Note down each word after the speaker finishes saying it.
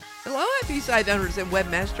Hello, happy site owners and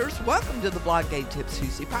webmasters. Welcome to the Bloggate Tips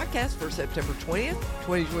Tuesday podcast for September 20th,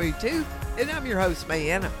 2022. And I'm your host,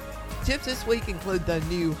 Mayanna. Tips this week include the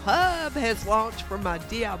new hub has launched for my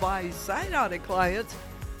DIY site audit clients,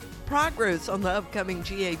 progress on the upcoming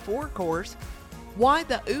GA4 course, why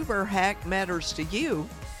the Uber hack matters to you,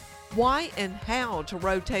 why and how to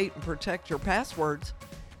rotate and protect your passwords,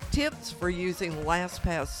 tips for using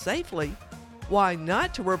LastPass safely, why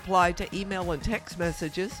not to reply to email and text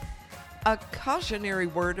messages, a cautionary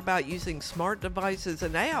word about using smart devices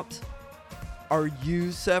and apps. Are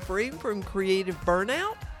you suffering from creative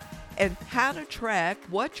burnout? And how to track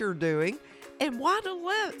what you're doing and why to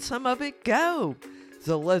let some of it go.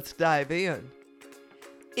 So let's dive in.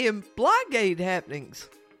 In Bloggate happenings,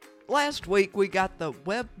 last week we got the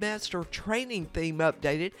Webmaster training theme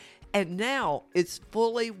updated, and now it's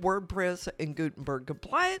fully WordPress and Gutenberg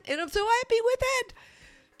compliant, and I'm so happy with it.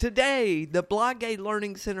 Today, the Bloggate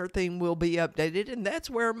Learning Center theme will be updated, and that's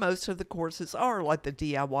where most of the courses are, like the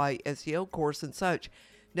DIY SEO course and such.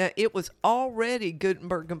 Now, it was already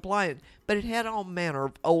Gutenberg compliant, but it had all manner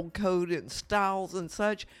of old code and styles and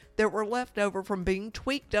such that were left over from being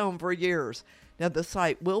tweaked on for years. Now, the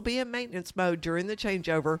site will be in maintenance mode during the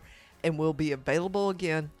changeover and will be available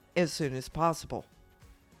again as soon as possible.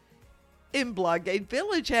 In Bloggate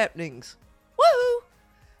Village happenings, woohoo!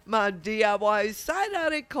 My DIY site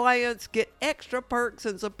audit clients get extra perks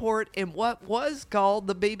and support in what was called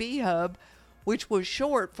the BB Hub, which was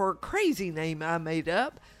short for a crazy name I made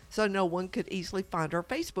up so no one could easily find our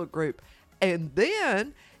Facebook group. And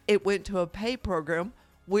then it went to a pay program,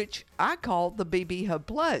 which I called the BB Hub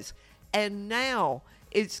Plus. And now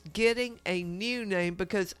it's getting a new name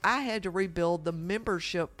because I had to rebuild the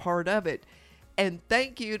membership part of it. And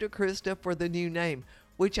thank you to Krista for the new name,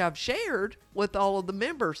 which I've shared with all of the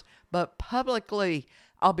members, but publicly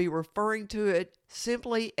I'll be referring to it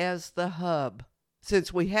simply as the Hub,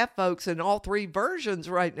 since we have folks in all three versions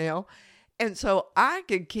right now, and so I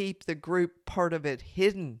can keep the group part of it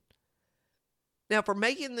hidden. Now, for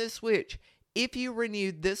making this switch, if you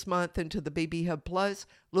renewed this month into the BB Hub Plus,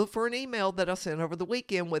 look for an email that I sent over the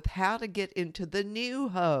weekend with how to get into the new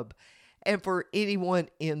Hub. And for anyone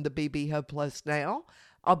in the BB Hub Plus now,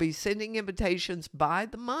 I'll be sending invitations by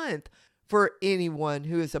the month for anyone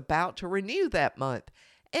who is about to renew that month,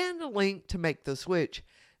 and a link to make the switch.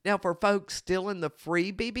 Now, for folks still in the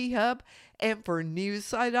free BB Hub and for new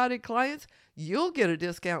site audit clients, you'll get a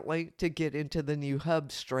discount link to get into the new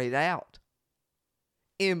Hub straight out.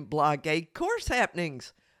 In Bloggate course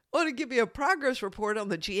happenings, I want to give you a progress report on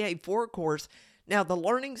the GA4 course. Now, the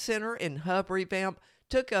Learning Center and Hub revamp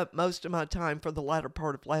took up most of my time for the latter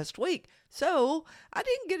part of last week, so I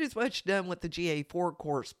didn't get as much done with the GA4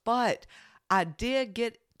 course, but I did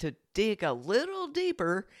get to dig a little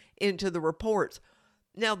deeper into the reports.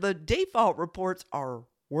 Now, the default reports are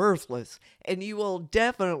worthless, and you will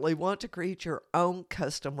definitely want to create your own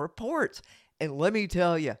custom reports. And let me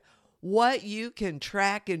tell you, what you can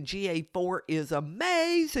track in GA4 is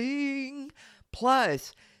amazing.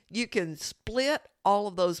 Plus, you can split all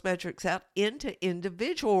of those metrics out into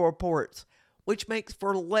individual reports, which makes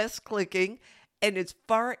for less clicking, and it's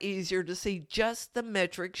far easier to see just the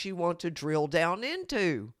metrics you want to drill down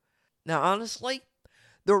into. Now, honestly,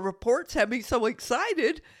 the reports have me so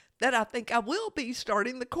excited that I think I will be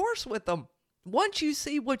starting the course with them. Once you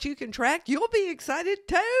see what you can track, you'll be excited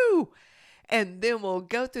too. And then we'll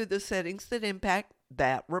go through the settings that impact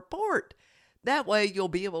that report. That way, you'll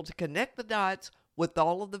be able to connect the dots with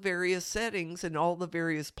all of the various settings in all the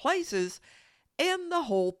various places, and the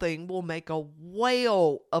whole thing will make a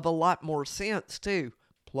whale of a lot more sense too.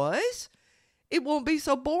 Plus, it won't be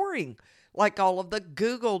so boring like all of the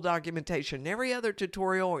Google documentation, every other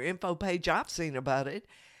tutorial or info page I've seen about it.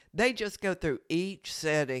 They just go through each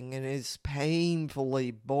setting and it's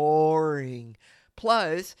painfully boring.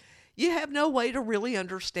 Plus, you have no way to really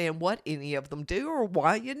understand what any of them do or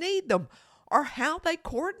why you need them, or how they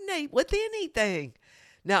coordinate with anything.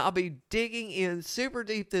 Now, I'll be digging in super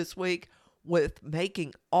deep this week with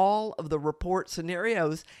making all of the report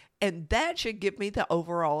scenarios, and that should give me the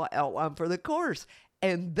overall outline for the course.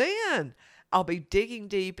 And then I'll be digging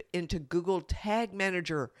deep into Google Tag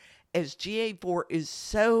Manager, as GA4 is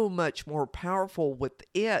so much more powerful with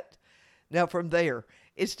it. Now, from there,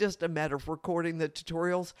 it's just a matter of recording the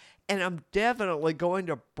tutorials, and I'm definitely going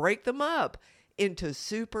to break them up into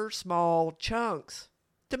super small chunks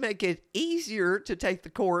to make it easier to take the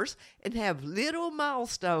course and have little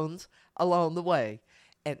milestones along the way.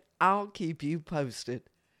 And I'll keep you posted.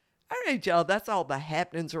 All right, y'all, that's all the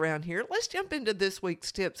happenings around here. Let's jump into this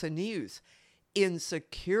week's tips and news. In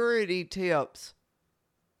security tips,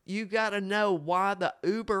 you got to know why the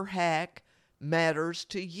Uber hack matters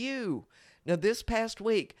to you. Now, this past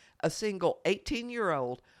week, a single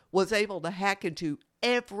 18-year-old was able to hack into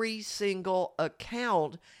every single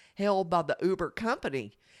account held by the Uber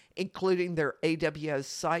company, including their AWS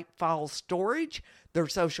site file storage, their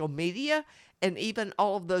social media, and even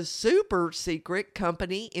all of the super secret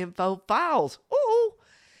company info files. Ooh!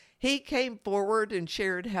 He came forward and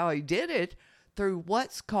shared how he did it through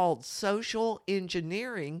what's called social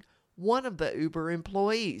engineering one of the Uber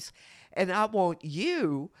employees. And I want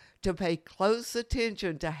you to pay close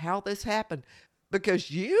attention to how this happened,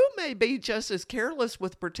 because you may be just as careless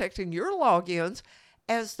with protecting your logins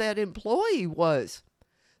as that employee was.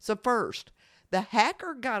 So first, the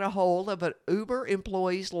hacker got a hold of an Uber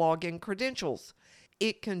employee's login credentials.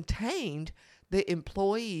 It contained the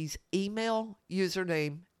employee's email,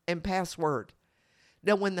 username, and password.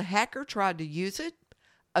 Now, when the hacker tried to use it,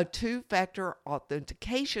 a two-factor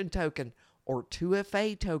authentication token, or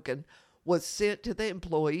 2FA token, was sent to the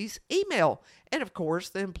employee's email. And of course,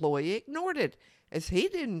 the employee ignored it, as he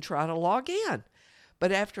didn't try to log in.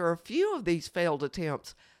 But after a few of these failed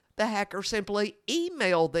attempts, the hacker simply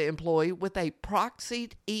emailed the employee with a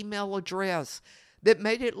proxied email address that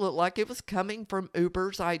made it look like it was coming from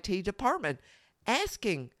Uber's IT department,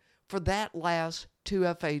 asking for that last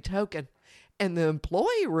 2FA token. And the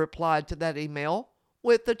employee replied to that email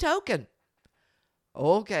with the token.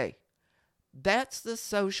 Okay, that's the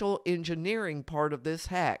social engineering part of this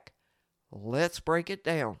hack. Let's break it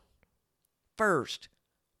down. First,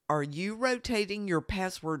 are you rotating your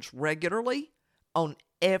passwords regularly on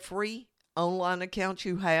every online account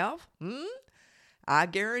you have? I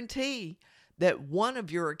guarantee that one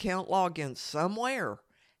of your account logins somewhere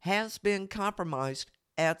has been compromised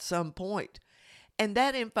at some point. And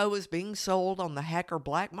that info is being sold on the hacker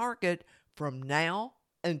black market from now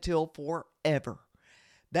until forever.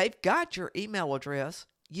 They've got your email address,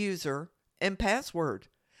 user, and password.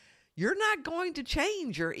 You're not going to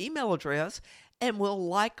change your email address and will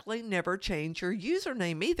likely never change your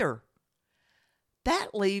username either.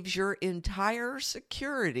 That leaves your entire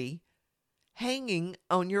security hanging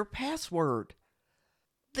on your password.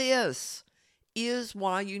 This is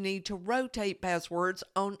why you need to rotate passwords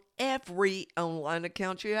on every online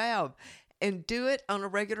account you have, and do it on a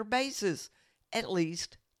regular basis, at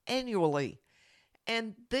least annually.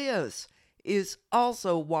 And this is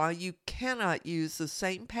also why you cannot use the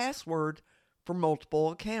same password for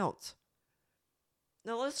multiple accounts.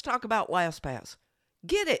 Now let's talk about LastPass.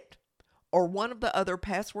 Get it, or one of the other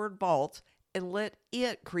password vaults, and let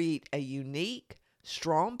it create a unique,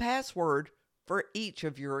 strong password for each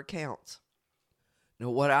of your accounts. Now,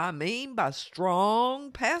 what I mean by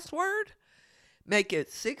strong password? Make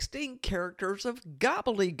it 16 characters of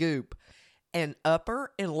gobbledygook and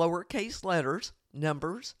upper and lowercase letters,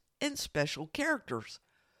 numbers, and special characters.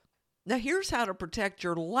 Now, here's how to protect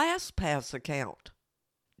your LastPass account.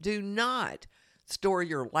 Do not store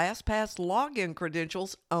your LastPass login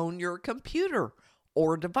credentials on your computer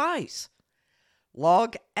or device.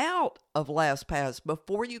 Log out of LastPass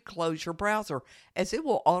before you close your browser, as it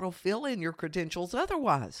will autofill in your credentials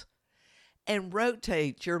otherwise. And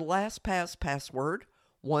rotate your LastPass password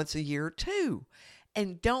once a year too.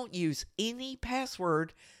 And don't use any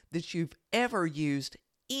password that you've ever used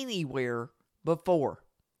anywhere before.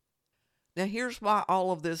 Now here's why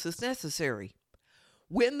all of this is necessary.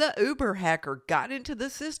 When the Uber hacker got into the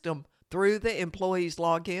system through the employee's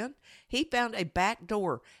login, he found a back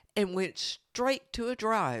door and went straight to a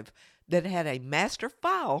drive that had a master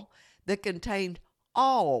file that contained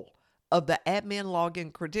all of the admin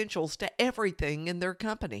login credentials to everything in their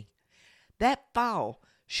company. That file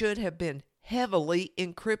should have been heavily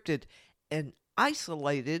encrypted and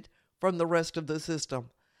isolated from the rest of the system.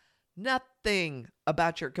 Nothing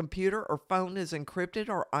about your computer or phone is encrypted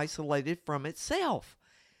or isolated from itself.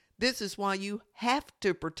 This is why you have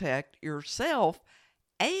to protect yourself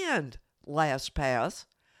and LastPass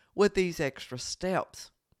with these extra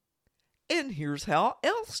steps. And here's how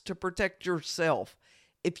else to protect yourself.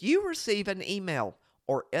 If you receive an email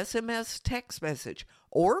or SMS text message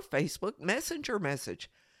or Facebook Messenger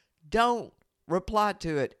message, don't reply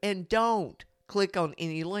to it and don't click on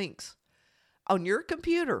any links. On your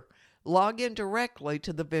computer, log in directly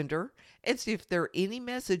to the vendor and see if there are any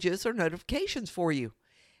messages or notifications for you.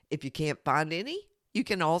 If you can't find any, you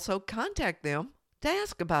can also contact them to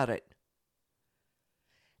ask about it.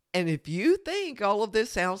 And if you think all of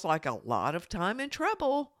this sounds like a lot of time and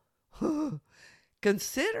trouble,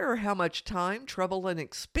 consider how much time, trouble, and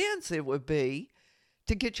expense it would be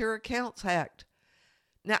to get your accounts hacked.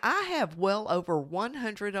 Now, I have well over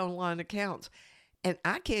 100 online accounts, And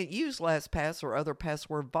I can't use LastPass or other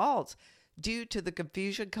password vaults due to the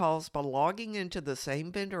confusion caused by logging into the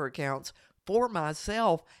same vendor accounts for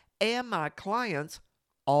myself and my clients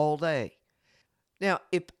all day. Now,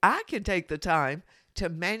 if I can take the time to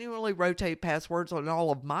manually rotate passwords on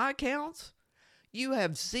all of my accounts, you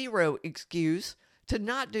have zero excuse to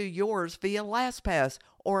not do yours via LastPass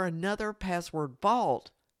or another password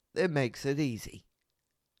vault that makes it easy.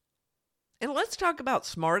 And let's talk about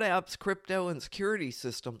smart apps, crypto, and security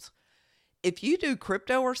systems. If you do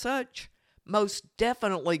crypto or such, most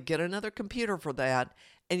definitely get another computer for that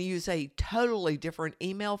and use a totally different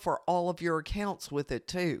email for all of your accounts with it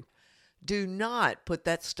too. Do not put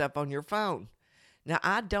that stuff on your phone. Now,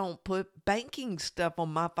 I don't put banking stuff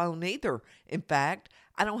on my phone either. In fact,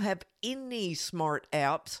 I don't have any smart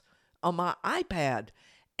apps on my iPad.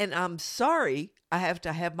 And I'm sorry, I have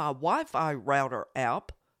to have my Wi-Fi router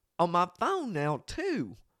app on my phone now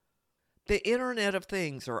too. The Internet of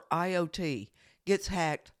Things, or IoT, gets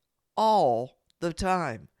hacked all the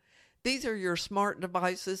time. These are your smart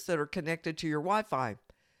devices that are connected to your Wi-Fi.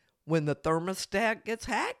 When the thermostat gets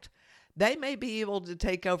hacked, they may be able to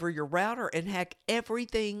take over your router and hack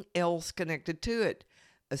everything else connected to it,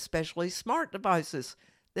 especially smart devices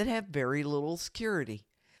that have very little security.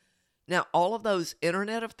 Now, all of those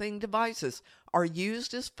Internet of Things devices are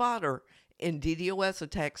used as fodder in DDoS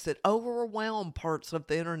attacks that overwhelm parts of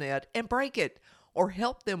the internet and break it or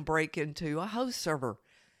help them break into a host server.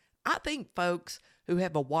 I think folks who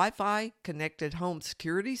have a Wi-Fi connected home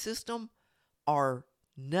security system are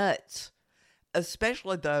nuts,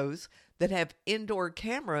 especially those that have indoor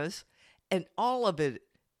cameras and all of it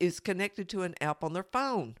is connected to an app on their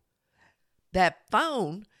phone. That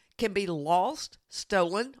phone can be lost,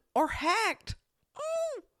 stolen, or hacked.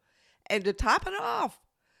 And to top it off,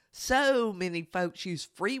 so many folks use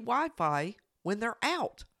free Wi-Fi when they're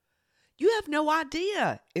out. You have no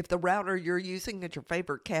idea if the router you're using at your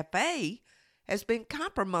favorite cafe has been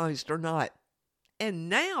compromised or not. And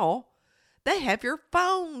now they have your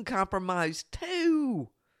phone compromised too.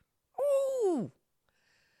 Ooh.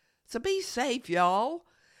 So be safe, y'all.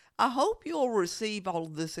 I hope you'll receive all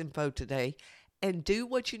of this info today and do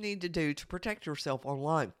what you need to do to protect yourself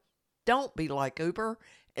online. Don't be like Uber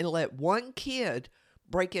and let one kid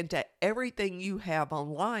break into everything you have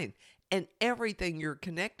online and everything you're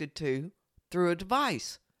connected to through a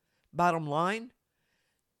device. Bottom line,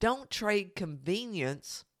 don't trade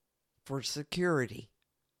convenience for security.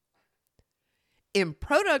 In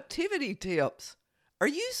productivity tips, are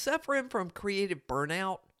you suffering from creative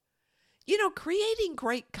burnout? You know, creating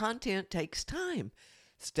great content takes time.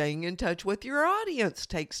 Staying in touch with your audience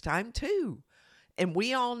takes time too. And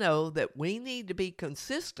we all know that we need to be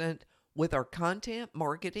consistent with our content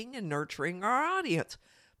marketing and nurturing our audience.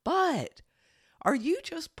 But are you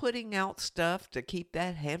just putting out stuff to keep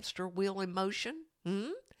that hamster wheel in motion?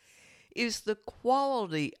 Is the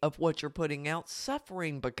quality of what you're putting out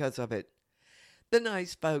suffering because of it? The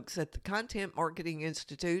nice folks at the Content Marketing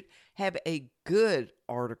Institute have a good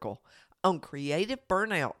article on creative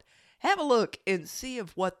burnout. Have a look and see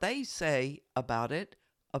if what they say about it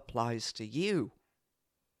applies to you.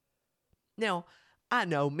 Now, I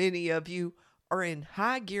know many of you are in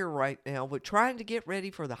high gear right now with trying to get ready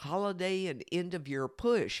for the holiday and end of year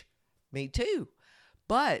push. Me too.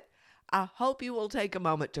 But I hope you will take a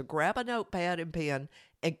moment to grab a notepad and pen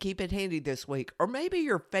and keep it handy this week, or maybe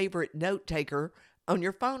your favorite note taker on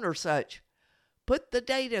your phone or such. Put the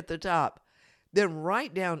date at the top, then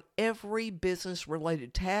write down every business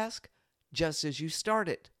related task just as you start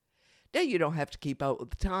it. Now you don't have to keep up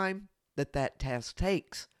with the time that task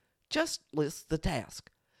takes. Just list the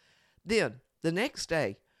task. Then, the next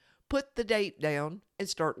day, put the date down and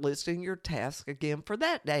start listing your task again for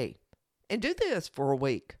that day. And do this for a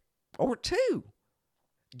week or two.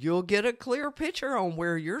 You'll get a clear picture on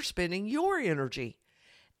where you're spending your energy.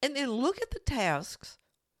 And then look at the tasks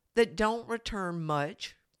that don't return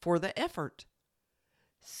much for the effort.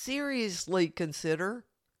 Seriously consider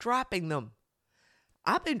dropping them.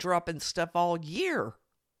 I've been dropping stuff all year.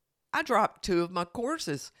 I dropped 2 of my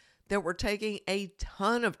courses that were taking a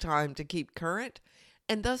ton of time to keep current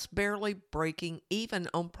and thus barely breaking even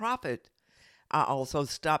on profit. I also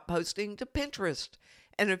stopped posting to Pinterest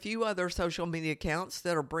and a few other social media accounts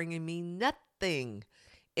that are bringing me nothing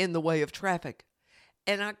in the way of traffic.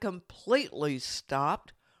 And I completely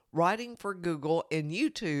stopped writing for Google and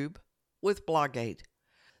YouTube with Blogate.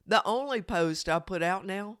 The only posts I put out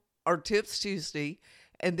now are Tips Tuesday,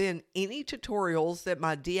 and then any tutorials that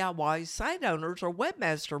my DIY site owners or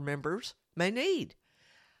webmaster members may need.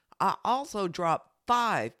 I also dropped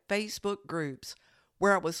 5 Facebook groups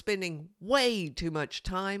where I was spending way too much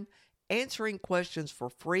time answering questions for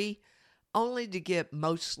free, only to get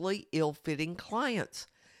mostly ill-fitting clients.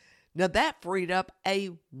 Now that freed up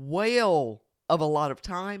a whale of a lot of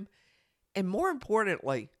time, and more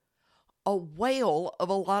importantly, a whale of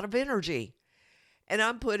a lot of energy. And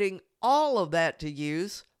I'm putting all of that to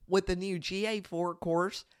use with the new GA4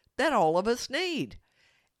 course that all of us need.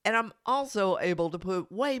 And I'm also able to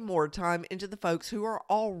put way more time into the folks who are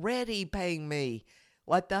already paying me,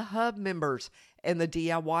 like the Hub members and the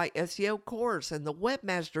DIY SEO course and the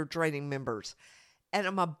Webmaster Training members. And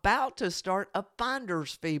I'm about to start a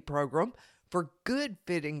finder's fee program for good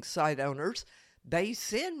fitting site owners they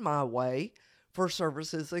send my way for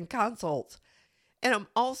services and consults. And I'm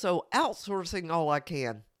also outsourcing all I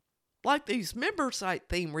can, like these member site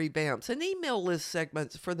theme revamps and email list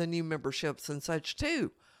segments for the new memberships and such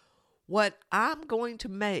too. What I'm going to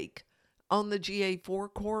make on the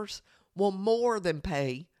GA4 course will more than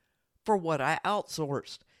pay for what I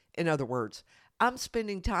outsourced. In other words, I'm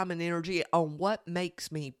spending time and energy on what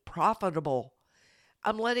makes me profitable.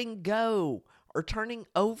 I'm letting go or turning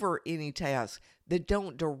over any tasks that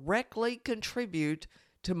don't directly contribute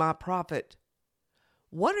to my profit.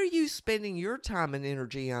 What are you spending your time and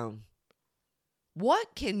energy on?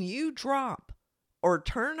 What can you drop or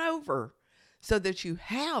turn over so that you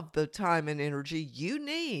have the time and energy you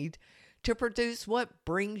need to produce what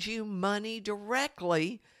brings you money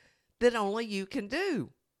directly that only you can do?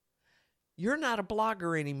 You're not a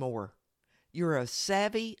blogger anymore. You're a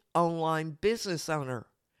savvy online business owner.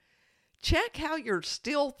 Check how you're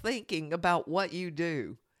still thinking about what you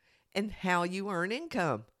do and how you earn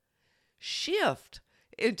income. Shift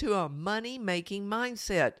into a money-making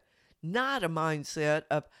mindset, not a mindset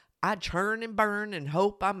of I churn and burn and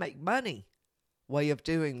hope I make money way of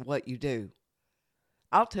doing what you do.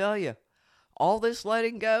 I'll tell you, all this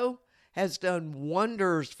letting go has done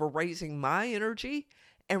wonders for raising my energy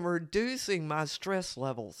and reducing my stress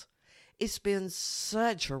levels. It's been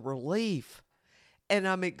such a relief, and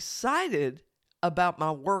I'm excited about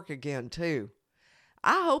my work again too.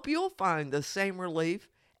 I hope you'll find the same relief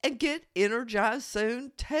and get energized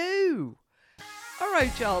soon too. All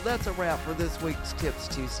right, y'all, that's a wrap for this week's Tips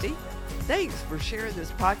Tuesday. Thanks for sharing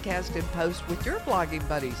this podcast and post with your blogging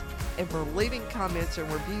buddies and for leaving comments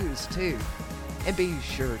and reviews too. And be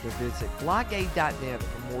sure to visit blogaid.net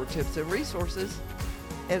for more tips and resources.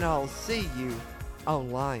 And I'll see you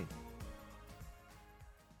online.